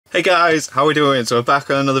Hey guys, how are we doing? So we're back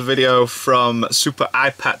on another video from Super Eye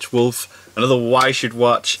Patch Wolf, another Why Should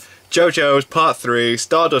Watch. JoJo's Part 3,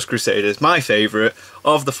 Stardust Crusaders, my favourite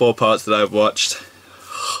of the 4 parts that I've watched.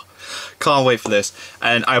 Can't wait for this.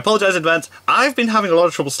 And I apologise in advance, I've been having a lot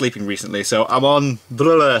of trouble sleeping recently, so I'm on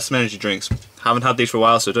some energy drinks. Haven't had these for a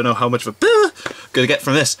while, so I don't know how much of a gonna get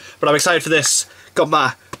from this. But I'm excited for this. Got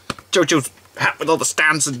my JoJo's hat with all the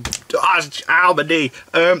stands and ow, my knee.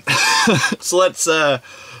 So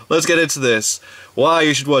let's get into this. Why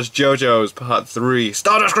you should watch JoJo's Part 3,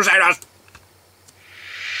 Stardust Crusaders!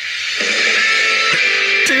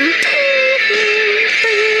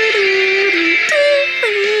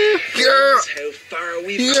 That's how far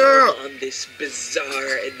we've come on this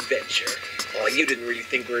bizarre adventure. Oh, you didn't really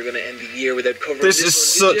think we were going to end the year without covering this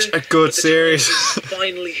is one, such a good series.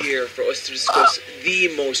 Finally here for us to discuss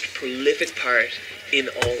the most prolific part in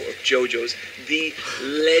all of JoJo's, the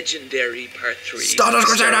legendary Part 3, Stardust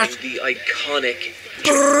Crusaders! The iconic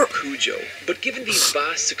JoJo. But given the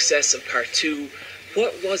vast success of Part 2,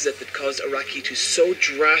 what was it that caused Araki to so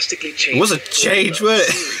drastically change was a change, wasn't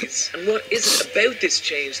it? series? And what is it about this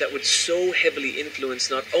change that would so heavily influence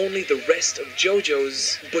not only the rest of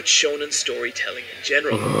JoJo's, but shonen storytelling in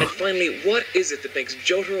general? And finally, what is it that makes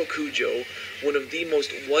Jotaro Kujo one of the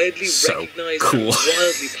most widely recognized and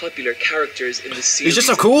wildly popular characters in the series' just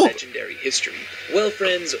so cool. legendary history? Well,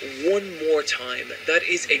 friends, one more time, that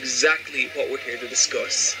is exactly what we're here to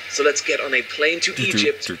discuss. So let's get on a plane to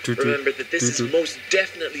Egypt. Remember that this is most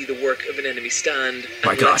definitely the work of an enemy stand,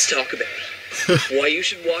 and let's talk about it. Why you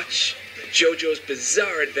should watch JoJo's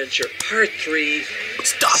Bizarre Adventure Part 3,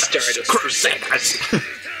 Stardust Crusaders.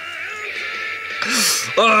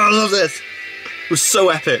 Oh, I love this. It was so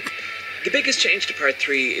epic. The biggest change to Part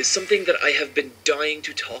 3 is something that I have been dying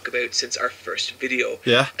to talk about since our first video.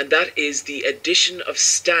 Yeah. And that is the addition of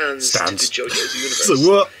stands. To the JoJo's universe. So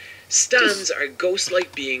what? Stands are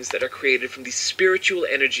ghost-like beings that are created from the spiritual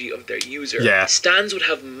energy of their user. Yeah. Stands would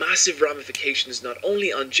have massive ramifications not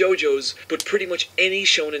only on JoJo's, but pretty much any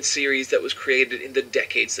shonen series that was created in the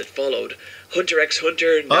decades that followed. Hunter x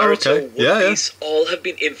Hunter, Naruto, One Piece, all have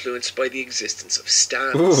been influenced by the existence of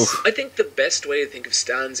stands. Ooh. I think the best way to think of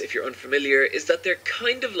stands, if you're unfamiliar, is that they're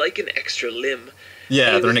kind of like an extra limb.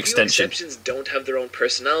 Yeah, they're an extension. extension. Exceptions don't have their own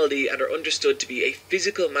personality and are understood to be a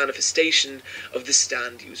physical manifestation of the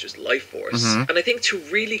stand user's life force. And I think to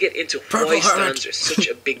really get into why stands are such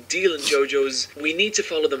a big deal in JoJo's, we need to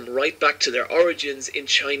follow them right back to their origins in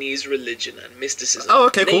Chinese religion and mysticism. Oh,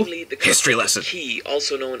 okay, cool. Namely, the history lesson. Ki,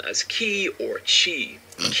 also known as Ki or Chi.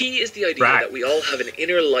 Ki is the idea that we all have an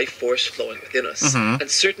inner life force flowing within us, and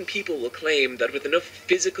certain people will claim that with enough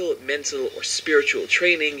physical, mental, or spiritual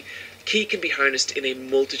training, Ki can be harnessed in a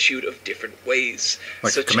multitude of different ways,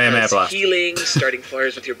 like such as healing, starting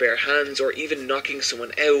fires with your bare hands, or even knocking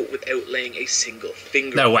someone out without laying a single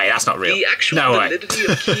finger. No way, that's not real. The actual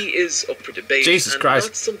validity of Ki is up for debate, Jesus Christ.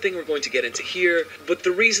 Not something we're going to get into here, but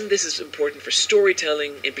the reason this is important for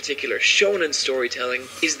storytelling, in particular shonen storytelling,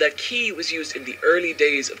 is that Ki was used in the early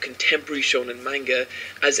days of contemporary shonen manga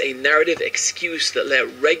as a narrative excuse that let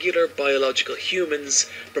regular biological humans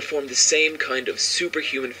perform the same kind of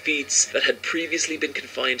superhuman feats that had previously been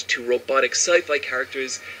confined to robotic sci-fi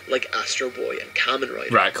characters like Astro Boy and Kamen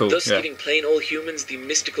Rider. Right, cool. Thus giving plain old humans the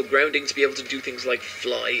mystical grounding to be able to do things like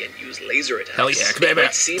fly and use laser attacks. Hell yeah, it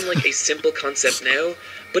might seem like a simple concept now,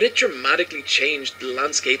 but it dramatically changed the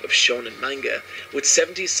landscape of shonen manga, with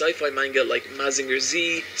 70s sci-fi manga like Mazinger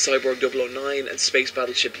Z, Cyborg 009, and Space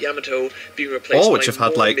Battleship Yamato being replaced by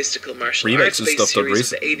more mystical martial arts-based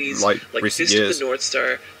series of the 80s, like Fist of the North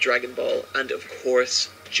Star, Dragon Ball, and of course,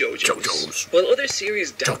 JoJo's. While other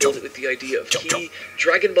series dabbled with the idea of Ki,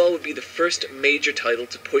 Dragon Ball would be the first major title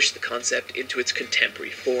to push the concept into its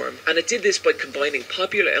contemporary form, and it did this by combining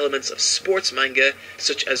popular elements of sports manga,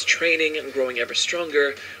 such as training and growing ever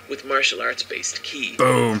stronger, with martial arts-based Ki,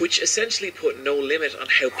 which essentially put no limit on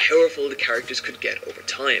how powerful the characters could get over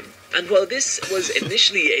time. And while this was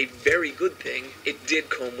initially a very good thing, it did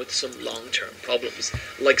come with some long-term problems,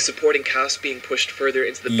 like supporting cast being pushed further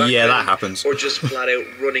into the background, that happens. or just flat out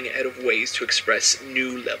running out of ways to express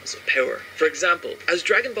new levels of power. For example, as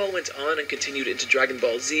Dragon Ball went on and continued into Dragon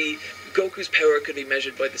Ball Z, Goku's power could be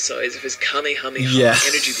measured by the size of his Kamehameha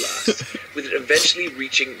energy blast, with it eventually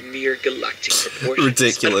reaching near galactic proportions.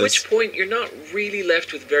 Ridiculous. At which point, you're not really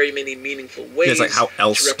left with very many meaningful ways like how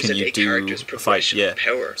else to represent can you a do character's progression of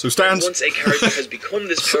power. So stands. And once a character has become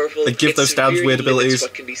this powerful, they give those stands weird abilities.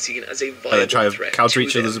 What can be seen as a viable try to threat counter to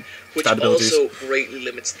each them, other's which stand abilities. also greatly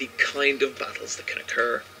limits the kind of battles that can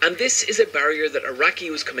occur. And this is a barrier that Araki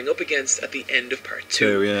was coming up against at the end of Part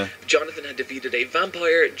 2. Yeah. Jonathan had defeated a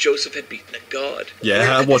vampire, Joseph had had beaten a god. Yeah,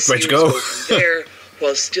 Where did where'd the you series go? from there,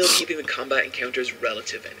 while still keeping the combat encounters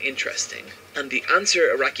relative and interesting? And the answer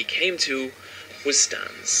Araki came to was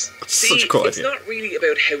stands. Such a cool it's idea. not really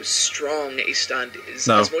about how strong a stand is,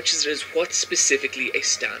 No. as much as it is what specifically a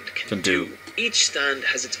stand can do. Each stand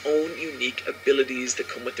has its own unique abilities that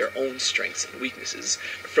come with their own strengths and weaknesses.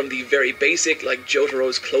 From the very basic, like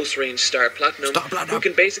Jotaro's close-range Star Platinum, who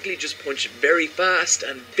can basically just punch very fast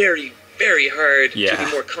and very hard, to the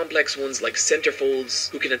more complex ones like Centerfolds,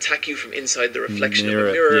 who can attack you from inside the reflection of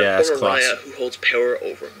a mirror, or Mariah, who holds power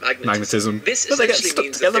over magnetism. This essentially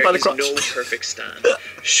means that there is no perfect stand.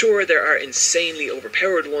 Sure, there are insanely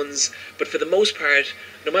overpowered ones, but for the most part,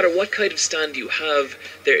 no matter what kind of stand you have,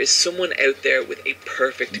 there is someone out there with a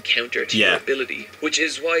perfect counter to your ability. Which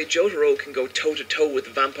is why Jotaro can go toe-to-toe with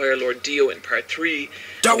Vampire Lord Dio in Part 3,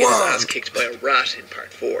 and get his ass kicked by a rat in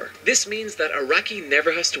Part 4. This means that Araki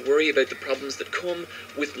never has to worry about the problems that come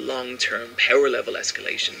with long-term power level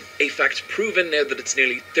escalation. A fact proven now that it's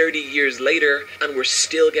nearly 30 years later, and we're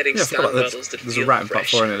still getting stand battles that feel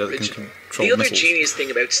fresh and original. The other genius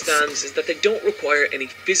thing about stands is that they don't require any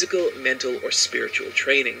physical, mental, or spiritual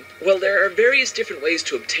training. While there are various different ways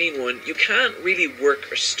to obtain one, you can't really work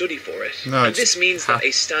or study for it. And this means that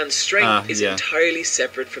a stand's strength is entirely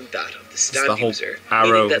separate from that of the stand user,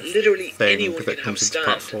 meaning that literally anyone can have a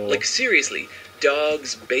stand. Like seriously,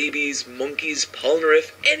 dogs, babies, monkeys,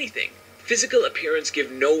 Polnareff, anything. Physical appearance give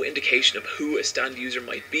no indication of who a stand user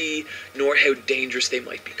might be, nor how dangerous they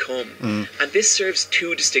might become. And this serves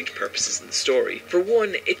two distinct purposes in the story. For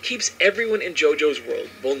one, it keeps everyone in JoJo's world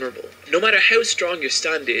vulnerable. No matter how strong your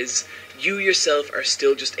stand is, you yourself are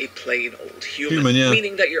still just a plain old human,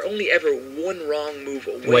 meaning that you're only ever one wrong move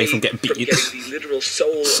away from getting the literal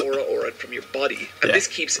soul aura from your body. And this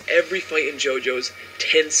keeps every fight in JoJo's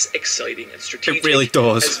tense, exciting, and strategic, it really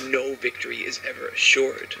does. as no victory is ever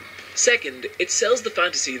assured. Second, it sells the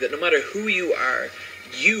fantasy that no matter who you are,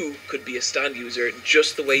 you could be a stand user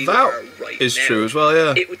just the way you are right now. Is true as well,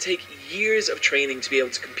 yeah. It would take years of training to be able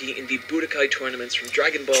to compete in the Budokai tournaments from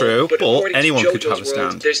Dragon Ball. True, but according anyone to could have a JoJo's world,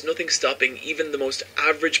 stand. there's nothing stopping even the most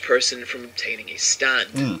average person from obtaining a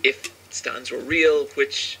stand. If stands were real,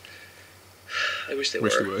 which I wish they were.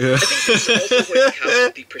 Yeah. I think this is also why the cast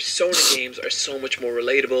of the Persona games are so much more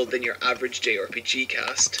relatable than your average JRPG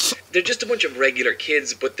cast. They're just a bunch of regular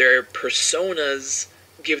kids, but their personas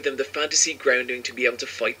give them the fantasy grounding to be able to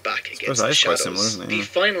fight back against the shadows. Similar, isn't it? The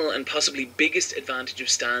final and possibly biggest advantage of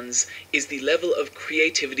stands is the level of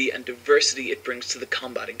creativity and diversity it brings to the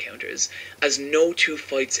combat encounters, as no two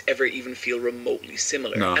fights ever even feel remotely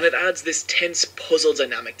similar. And it adds this tense puzzle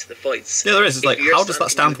dynamic to the fights. Yeah, there is. It's like, how does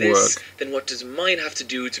that stand work? Then what does mine have to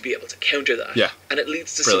do to be able to counter that? Yeah. And it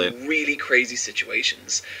leads to some really crazy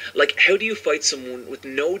situations. Like, how do you fight someone with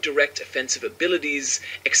no direct offensive abilities,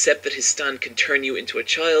 except that his stand can turn you into a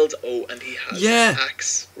child? Oh, and he has an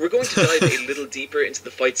axe. We're going to dive a little deeper into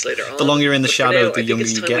the fights later on. The longer you're in the shadow, now, the younger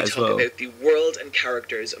you get as well. About the world and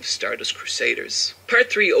characters of Stardust Crusaders.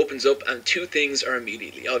 Part 3 opens up and two things are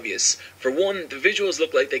immediately obvious. For one, the visuals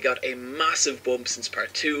look like they got a massive bump since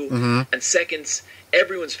Part 2, and second,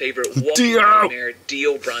 everyone's favourite walking nightmare,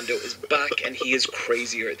 Dio Brando, is back and he is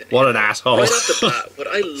crazier than What ever. an asshole. Right off the bat, what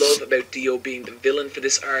I love about Dio being the villain for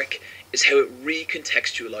this arc is how it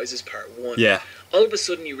recontextualizes Part 1. Yeah. All of a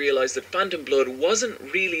sudden you realise that Phantom Blood wasn't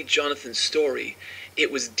really Jonathan's story,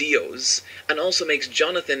 it was Dio's, and also makes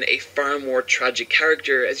Jonathan a far more tragic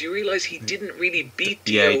character as you realise he didn't really beat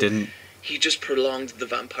Dio. Yeah, he didn't. He just prolonged the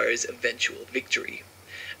vampire's eventual victory.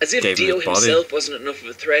 As if Dio himself wasn't enough of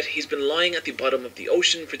a threat, he's been lying at the bottom of the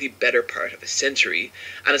ocean for the better part of a century.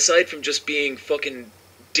 And aside from just being fucking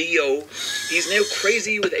Dio, he's now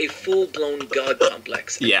crazy with a full-blown god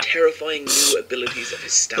complex and terrifying new abilities of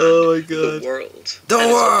his stand, the world. And it's up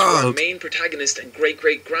to our main protagonist and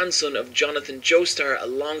great-great-grandson of Jonathan Joestar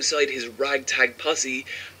alongside his ragtag posse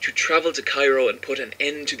to travel to Cairo and put an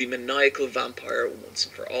end to the maniacal vampire once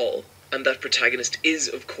and for all. And that protagonist is,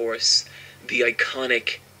 of course, the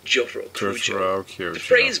iconic Jotaro Kujo. The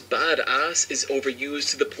phrase badass is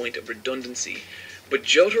overused to the point of redundancy, but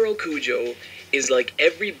Jotaro Kujo is like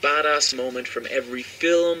every badass moment from every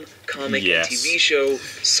film, comic, and TV show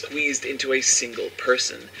squeezed into a single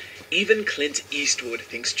person. Even Clint Eastwood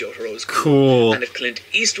thinks Jotaro's cool. And if Clint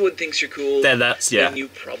Eastwood thinks you're cool, then you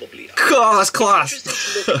probably are. God, that's class. It's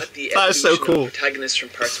interesting to look at the that is so cool. Of protagonists from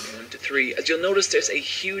parts 1 to 3, as you'll notice there's a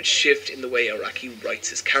huge shift in the way Araki writes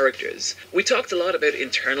his characters. We talked a lot about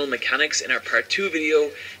internal mechanics in our part 2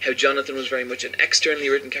 video, how Jonathan was very much an externally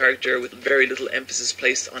written character with very little emphasis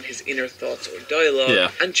placed on his inner thoughts or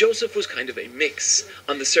dialogue, and Joseph was kind of a mix.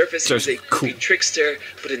 On the surface he was a goofy trickster,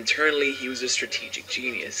 but internally he was a strategic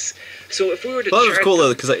genius. So if we were to well, that was cool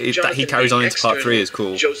though, because that he carries on into part 3 is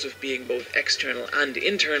cool. Joseph being both external and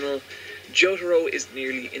internal, Jotaro is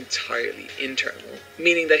nearly entirely internal,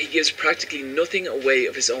 meaning that he gives practically nothing away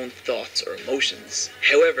of his own thoughts or emotions.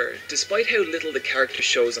 However, despite how little the character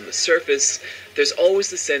shows on the surface, there's always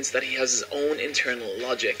the sense that he has his own internal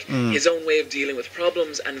logic, his own way of dealing with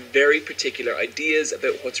problems, and very particular ideas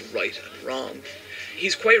about what's right and wrong.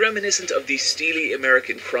 He's quite reminiscent of the steely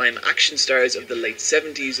American crime action stars of the late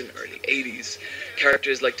 70s and early 80s.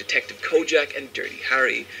 Characters like Detective Kojak and Dirty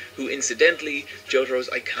Harry, who incidentally, Jotaro's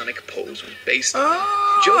iconic pose was based on.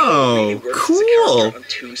 Jotaro really works as a character on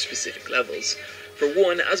 2 specific levels. For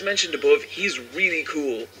one, as mentioned above, he's really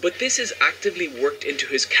cool, but this is actively worked into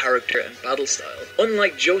his character and battle style.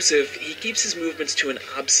 Unlike Joseph, he keeps his movements to an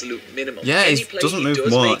absolute minimum. Yeah, he doesn't move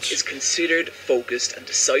much. Is considered, focused, and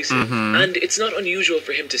decisive, and it's not unusual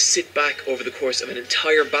for him to sit back over the course of an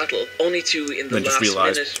entire battle, only to, in the last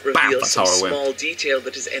minute, reveal some small detail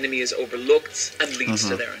that his enemy is overlooked and leads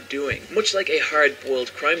to their undoing. Much like a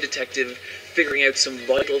hard-boiled crime detective figuring out some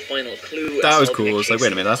vital final clue. That was cool. I was like,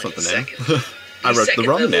 wait a minute, that's not the name. I wrote the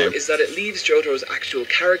wrong name. Is that it leaves Jotaro's actual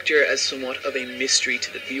character as somewhat of a mystery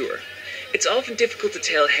to the viewer. It's often difficult to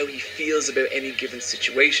tell how he feels about any given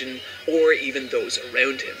situation, or even those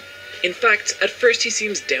around him. In fact, at first he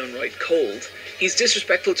seems downright cold. He's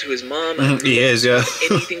disrespectful to his mom and he is, yeah.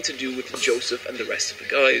 anything to do with Joseph and the rest of the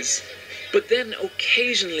guys. But then,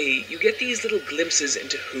 occasionally, you get these little glimpses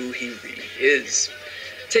into who he really is.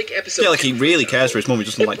 Take episode like he really cares for his mum, he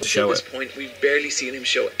doesn't like to show it. At this point, we've barely seen him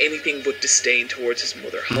show anything but disdain towards his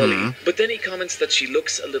mother, Holly. But then he comments that she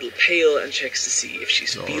looks a little pale and checks to see if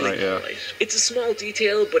she's feeling alright. It's a small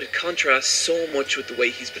detail, but it contrasts so much with the way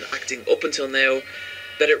he's been acting up until now,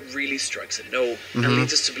 that it really strikes a note, and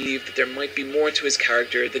leads us to believe that there might be more to his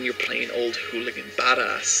character than your plain old hooligan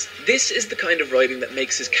badass. This is the kind of writing that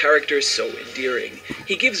makes his character so endearing.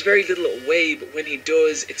 He gives very little away, but when he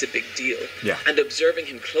does, it's a big deal. And observing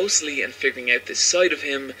him closely and figuring out this side of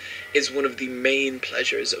him is one of the main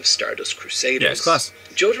pleasures of Stardust Crusaders. Yeah, it's class.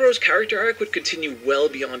 Jotaro's character arc would continue well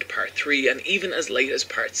beyond part 3, and even as late as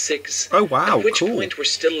part 6. Oh wow, at which point we're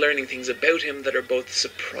still learning things about him that are both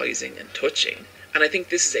surprising and touching. And I think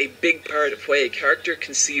this is a big part of why a character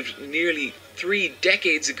conceived nearly 3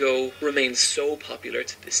 decades ago remains so popular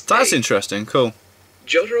to this day. That's interesting, cool.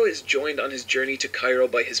 Jotaro is joined on his journey to Cairo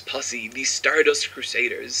by his posse, the Stardust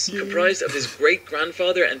Crusaders, comprised of his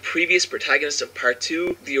great-grandfather and previous protagonist of Part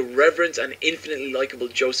 2, the irreverent and infinitely likeable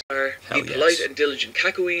Joseph, the polite and diligent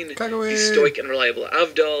Kakyoin, the stoic and reliable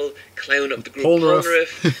Avdol, clown of the group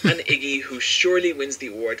Polnareff, and Iggy, who surely wins the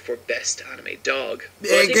award for Best Anime Dog.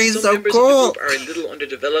 Iggy's so members cool! of the group are a little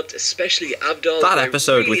underdeveloped, especially Avdol. That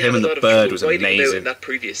episode with him and the bird was amazing. In that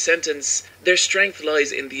previous sentence, their strength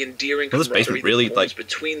lies in the enduring camaraderie really,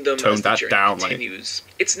 between them toned as the that journey down, continues.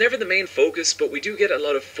 It's never the main focus, but we do get a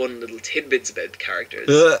lot of fun little tidbits about the characters,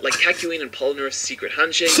 like Kakyoin and Polnareff's secret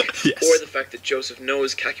handshake, or the fact that Joseph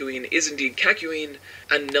knows Kakyoin is indeed Kakyoin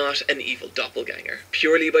and not an evil doppelganger,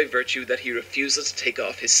 purely by virtue that he refuses to take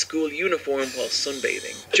off his school uniform while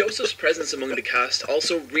sunbathing. Joseph's presence among the cast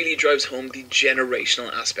also really drives home the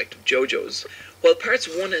generational aspect of JoJo's. While parts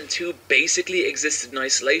 1 and 2 basically existed in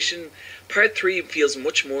isolation, part 3 feels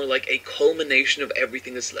much more like a culmination of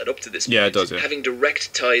everything that's led up to this point, it does, having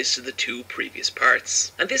direct ties to the 2 previous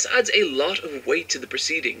parts. And this adds a lot of weight to the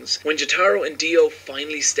proceedings. When Jotaro and Dio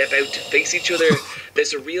finally step out to face each other,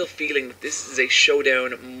 there's a real feeling that this is a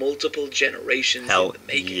showdown multiple generations in the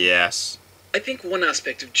making. Yes. I think one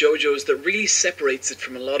aspect of JoJo's that really separates it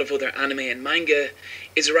from a lot of other anime and manga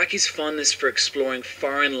is Araki's fondness for exploring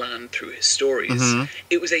foreign land through his stories.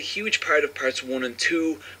 It was a huge part of parts 1 and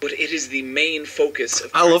 2, but it is the main focus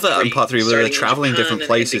of part 3. I love that in part 3 where they're travelling different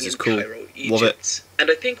places, it's cool. Cairo, love it. And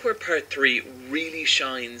I think where part 3 really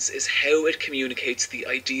shines is how it communicates the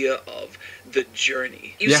idea of the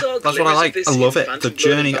journey. That's what I like. I love it. The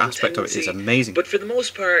journey aspect of it is amazing. But for the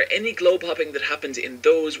most part, any globe hopping that happens in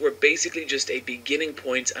those were basically just a beginning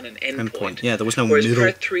point and an end point. Yeah, there was no Whereas middle.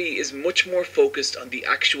 part 3 is much more focused on the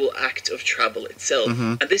actual act of travel itself.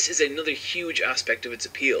 And this is another huge aspect of its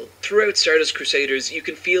appeal. Throughout Stardust Crusaders, you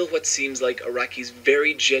can feel what seems like Araki's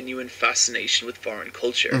very genuine fascination with foreign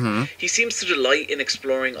culture. He seems to delight in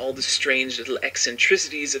exploring all the strange little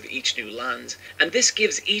eccentricities of each new land, and this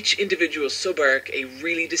gives each individual sub-arc a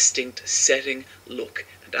really distinct setting, look,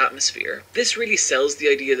 and atmosphere. This really sells the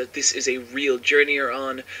idea that this is a real journey you're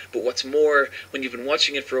on, but what's more, when you've been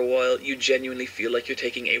watching it for a while, you genuinely feel like you're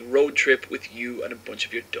taking a road trip with you and a bunch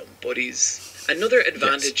of your dumb buddies. Another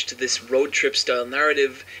advantage to this road trip style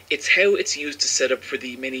narrative, it's how it's used to set up for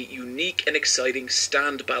the many unique and exciting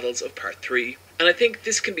stand battles of Part 3. And I think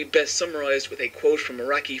this can be best summarised with a quote from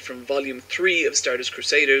Araki from Volume 3 of Stardust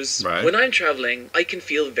Crusaders. Right. When I'm travelling, I can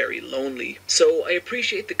feel very lonely, so I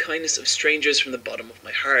appreciate the kindness of strangers from the bottom of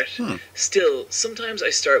my heart. Still, sometimes I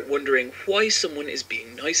start wondering why someone is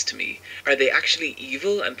being nice to me. Are they actually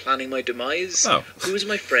evil and planning my demise? Oh. Who's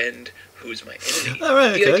my friend? Who's my enemy? Oh,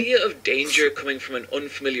 right, The okay. idea of danger coming from an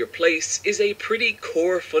unfamiliar place is a pretty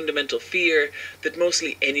core fundamental fear that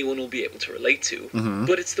mostly anyone will be able to relate to.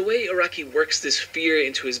 But it's the way Araki works this fear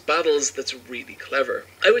into his battles that's really clever.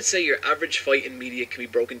 I would say your average fight in media can be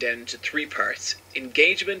broken down into 3 parts.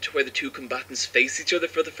 Engagement, where the two combatants face each other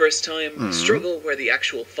for the first time, struggle, where the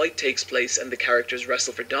actual fight takes place and the characters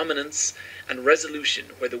wrestle for dominance, and resolution,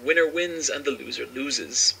 where the winner wins and the loser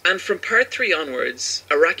loses. And from part 3 onwards,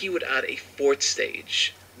 Araki would add a 4th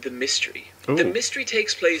stage, the mystery. Ooh. The mystery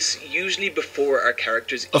takes place usually before our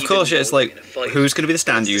characters Of even course, yeah, know it's they're like, in a fight. who's going to be the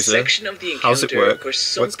stand It's user? the section of the encounter How's it work? where What's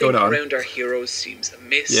something going on? around our heroes seems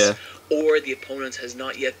amiss. Yeah. Or the opponent has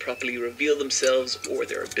not yet properly revealed themselves or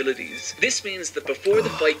their abilities. This means that before the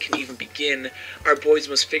fight can even begin, our boys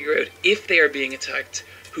must figure out if they are being attacked,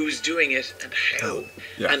 who's doing it, and how.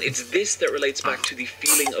 Yeah. And it's this that relates back to the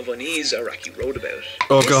feeling of unease Araki wrote about.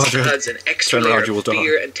 Oh, This God, yeah. adds an extra Turn around, layer you will of die.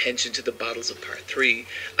 fear and tension to the battles of Part 3,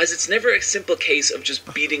 as it's never a simple case of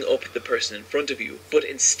just beating up the person in front of you, but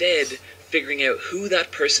instead figuring out who that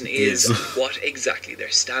person is and what exactly their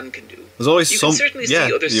stand can do. There's always You some... can certainly see yeah,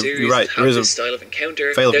 other you're series right. that There have is this a style of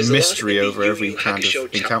encounter. veil of There's a lot mystery in the over Yu every Yu kind of Hakusho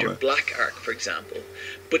Chapter encounter. Black arc, for example.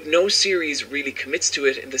 But no series really commits to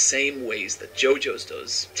it in the same ways that JoJo's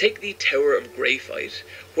does. Take the Tower of Grey fight,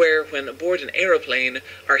 where when aboard an aeroplane,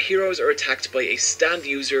 our heroes are attacked by a stand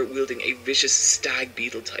user wielding a vicious stag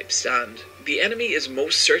beetle type stand. The enemy is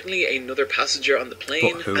most certainly another passenger on the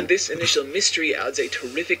plane, But who? and this initial mystery adds a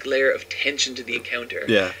terrific layer of tension to the encounter,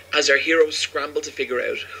 Yeah. as our heroes scramble to figure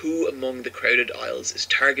out who among the crowded aisles is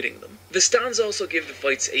targeting them. The stands also give the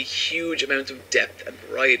fights a huge amount of depth and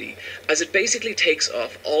variety, as it basically takes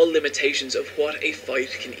off all limitations of what a fight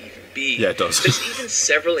can even be. Yeah, it does. There's even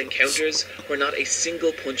several encounters where not a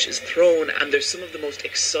single punch is thrown, and they're some of the most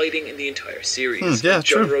exciting in the entire series. yeah,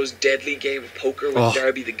 true. Joro's deadly game of poker with Oh,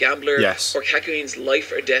 Darby the Gambler, yes. or Kakuin's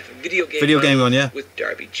life or death video game one, yeah. with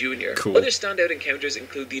Darby Jr. Cool. Other standout encounters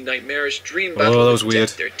include the nightmarish dream Oh, battle that was with weird.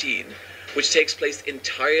 Death 13, which takes place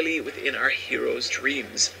entirely within our hero's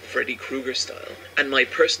dreams, Freddy Krueger style. And my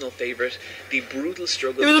personal favourite, the brutal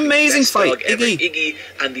struggle It was an between the amazing best fight, dog ever, Iggy. Iggy,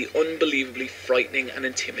 and the unbelievably frightening and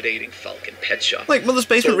intimidating Falcon Pet Shop. Like, Mother's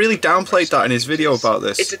Basement Both really downplayed that in his video masterpieces. about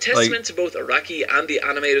this. It's a testament to both Araki and the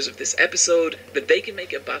animators of this episode that they can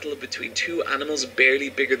make a battle between two animals barely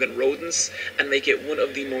bigger than rodents and make it one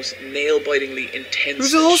of the most nail-bitingly intense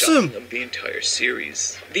was and awesome. shocking of the entire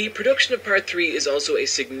series. The production of Part 3 is also a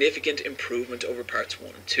significant improvement over Parts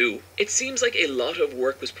 1 and 2. It seems like a lot of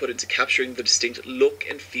work was put into capturing the distinct look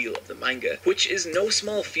and feel of the manga, which is no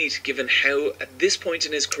small feat given how, at this point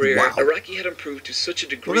in his career, Wow. Araki had improved to such a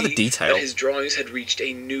degree Look at the detail. that his drawings had reached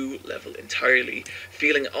a new level entirely,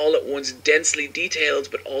 feeling all at once densely detailed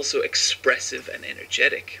but also expressive and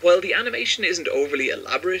energetic. While the animation isn't overly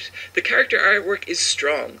elaborate, the character artwork is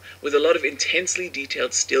strong, with a lot of intensely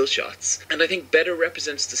detailed still shots, and I think better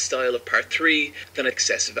represents the style of Part 3 than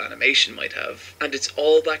excessive animation might have. And it's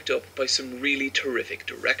all backed up by some really terrific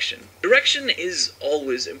direction. Direction is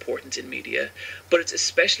always important in media, but it's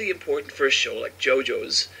especially important for a show like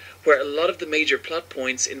JoJo's, where a lot of the major plot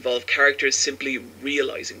points involve characters simply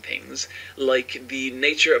realizing things, like the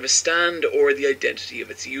nature of a stand or the identity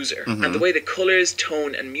of its user. And the way the colors,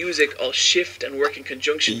 tone, and music all shift and work in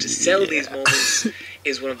conjunction to sell these moments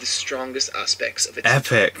is one of the strongest aspects of its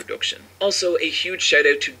entire Epic. production. Also, a huge shout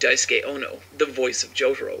out to Daisuke Ono, the voice of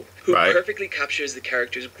Jotaro, who Right. perfectly captures the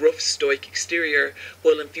character's gruff, stoic exterior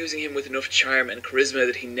while infusing him with enough charm and charisma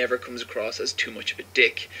that he never comes across as too much of a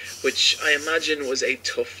dick, which I imagine was a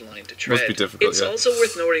tough line to tread. Must be difficult, It's yeah. also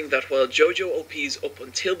worth noting that while JoJo OPs up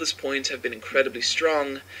until this point have been incredibly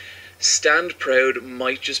strong, Stand Proud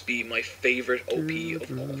might just be my favourite OP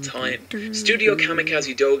of all time. Studio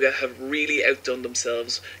Kamikaze Doga have really outdone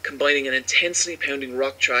themselves, combining an intensely pounding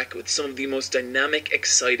rock track with some of the most dynamic,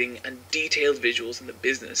 exciting, and detailed visuals in the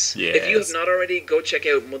business. Yes. If you have not already, go check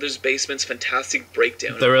out Mother's Basement's fantastic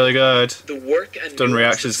breakdown. They're really good. The work and done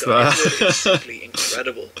reactions to that. is simply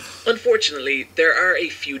incredible. Unfortunately, there are a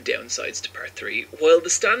few downsides to Part 3. While the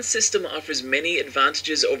stand system offers many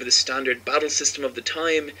advantages over the standard battle system of the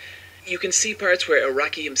time, you can see parts where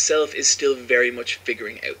Araki himself is still very much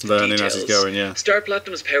figuring out the Learning details. as he's going, yeah. Star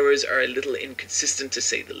Platinum's powers are a little inconsistent to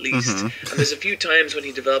say the least, and there's a few times when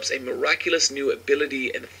he develops a miraculous new ability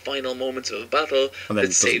in the final moments of a battle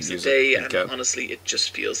that saves the day, and honestly it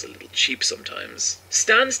just feels a little cheap sometimes.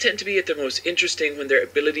 Stands tend to be at their most interesting when their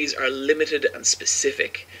abilities are limited and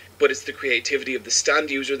specific, but it's the creativity of the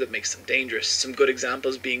stand user that makes them dangerous. Some good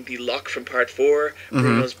examples being the Lock from Part 4,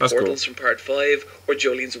 Bruno's Portals from Part 5, or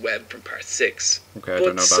Jolene's Web from Part 6. Okay, I but don't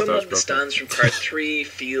know about some those, of the stands from Part 3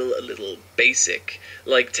 feel a little basic.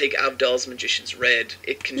 Like, take Abdal's Magician's Red.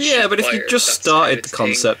 It can shoot but if fire, you just that's started the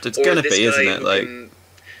concept, it's Or gonna this be, isn't guy it? who Like, can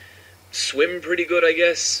swim pretty good, I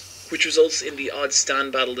guess, which results in the odd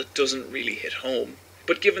stand battle that doesn't really hit home.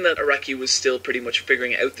 But given that Araki was still pretty much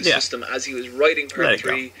figuring out the system as he was writing Part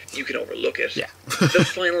 3, you can overlook it. Yeah. The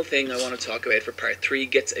final thing I want to talk about for Part 3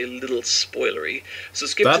 gets a little spoilery, so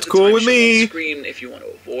skip That's to the cool time with shot on me. screen if you want to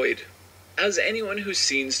avoid. As anyone who's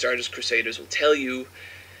seen Stardust Crusaders will tell you,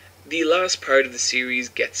 the last part of the series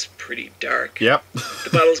gets pretty dark. yep. The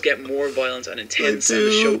battles get more violent and intense, They and the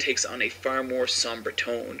do. show takes on a far more somber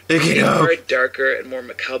tone. Icky A dog. far darker and more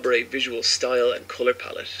macabre visual style and colour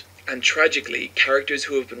palette. And tragically, characters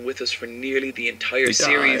who have been with us for nearly the entire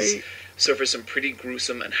series suffer some pretty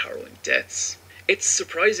gruesome and harrowing deaths. It's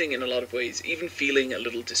surprising in a lot of ways, even feeling a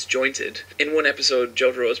little disjointed. In one episode,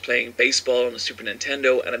 Jotaro is playing baseball on a Super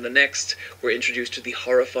Nintendo, and in the next, we're introduced to the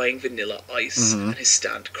horrifying Vanilla Ice and his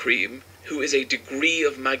stand Cream, who is a degree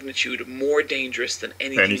of magnitude more dangerous than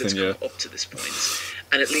anything that's come up to this point.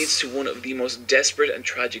 And it leads to one of the most desperate and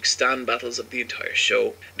tragic stand battles of the entire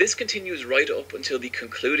show. This continues right up until the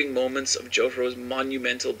concluding moments of Jotaro's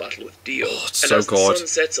monumental battle with Dio. And as the sun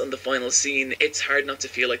sets on the final scene, it's hard not to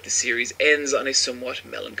feel like the series ends on a somewhat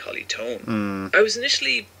melancholy tone. I was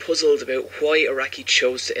initially puzzled about why Araki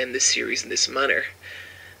chose to end this series in this manner.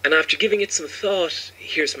 And after giving it some thought,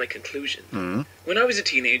 here's my conclusion. When I was a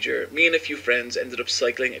teenager, me and a few friends ended up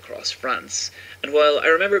cycling across France, and while I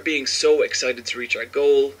remember being so excited to reach our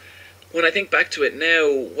goal, when I think back to it now,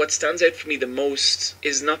 what stands out for me the most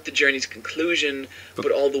is not the journey's conclusion,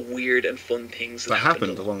 but all the weird and fun things that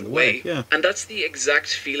happened along the way. And that's the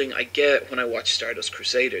exact feeling I get when I watch Stardust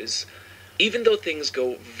Crusaders. Even though things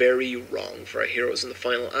go very wrong for our heroes in the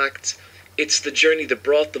final act, it's the journey that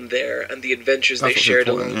brought them there and the adventures they shared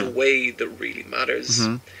along the way that really matters.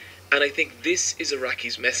 And I think this is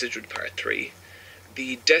Araki's message with Part 3.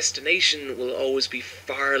 The destination will always be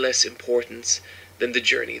far less important than the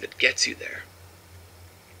journey that gets you there.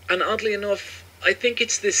 And oddly enough, I think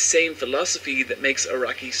it's this same philosophy that makes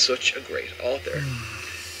Araki such a great author.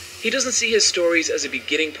 He doesn't see his stories as a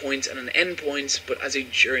beginning point and an end point, but as a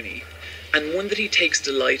journey, and one that he takes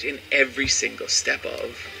delight in every single step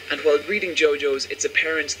of. And while reading JoJo's, it's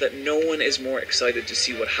apparent that no one is more excited to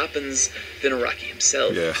see what happens than Araki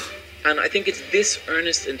himself. And I think it's this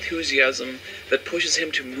earnest enthusiasm that pushes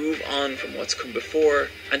him to move on from what's come before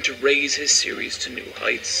and to raise his series to new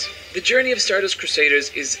heights. The journey of Stardust Crusaders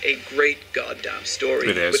is a great goddamn story.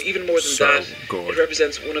 It is. But even more than that, it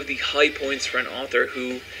represents one of the high points for an author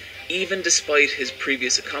who, even despite his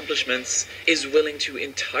previous accomplishments, is willing to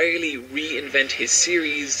entirely reinvent his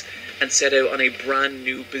series and set out on a brand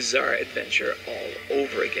new bizarre adventure all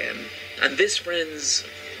over again. And this, friends,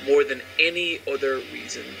 more than any other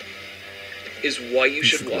reason, is why you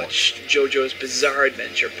should watch JoJo's Bizarre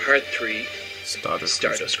Adventure Part 3, Stardust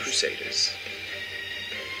Crusaders.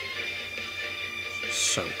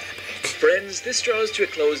 So epic. Friends, this draws to a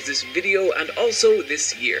close this video and also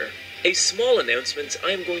this year. A small announcement,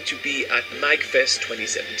 I am going to be at MagFest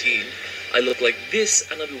 2017. I look like this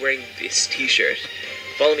and I'll be wearing this t-shirt.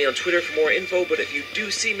 Follow me on Twitter for more info, but if you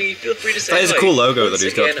do see me, feel free to say hi. That is a cool logo that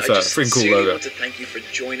he's got. I just freaking cool logo. want to thank you for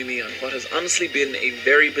joining me on what has honestly been a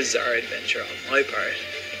very bizarre adventure on my part.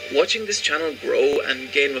 Watching this channel grow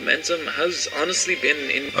and gain momentum has honestly been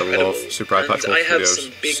incredible. I love Super Eye Patch Wolf videos. I have videos.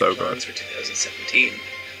 some big So plans good. for 2017.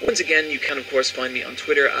 Once again, you can of course find me on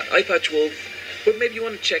Twitter at iPatchWolf, But maybe you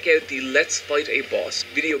want to check out the Let's Fight a Boss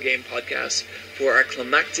video game podcast for our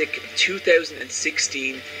climactic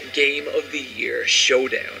 2016 Game of the Year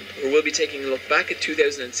Showdown, where we'll be taking a look back at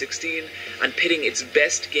 2016 and pitting its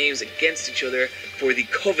best games against each other for the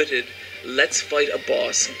coveted Let's Fight a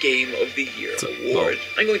Boss Game of the Year award.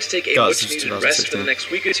 I'm going to take a much needed rest for the next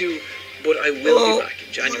week or two, but I will be back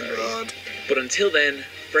in January. But until then,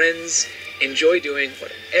 friends, enjoy doing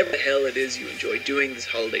whatever the hell it is you enjoy doing this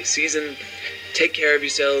holiday season. Take care of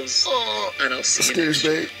yourselves, and I'll see you next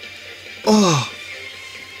week.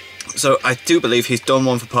 So I do believe he's done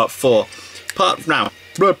one for part 4. Part 3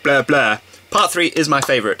 is my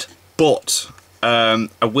favourite, but I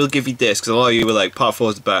will give you this, because a lot of you were like, part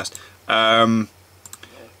 4 is the best. The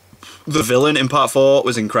villain in part 4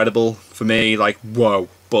 was incredible for me, like, whoa.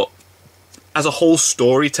 But as a whole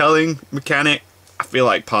storytelling mechanic, I feel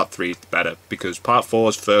like part 3 is better, because part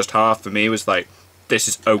 4's first half for me was like, this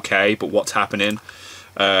is okay, but what's happening?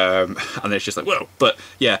 And it's just like, whoa. But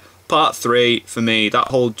yeah, part 3 for me, that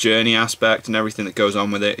whole journey aspect and everything that goes on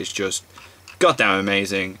with it is just goddamn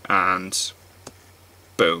amazing, and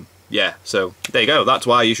boom. Yeah, so there you go. That's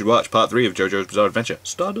why you should watch part 3 of JoJo's Bizarre Adventure,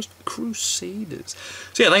 Stardust Crusaders.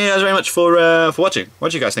 So yeah, thank you guys very much for watching.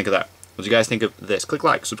 What do you guys think of that? What do you guys think of this? Click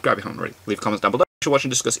like, subscribe if you haven't already. Leave comments down below. Should watch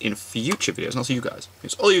and discuss in future videos, and I'll see you guys.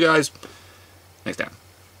 It's all you guys next time.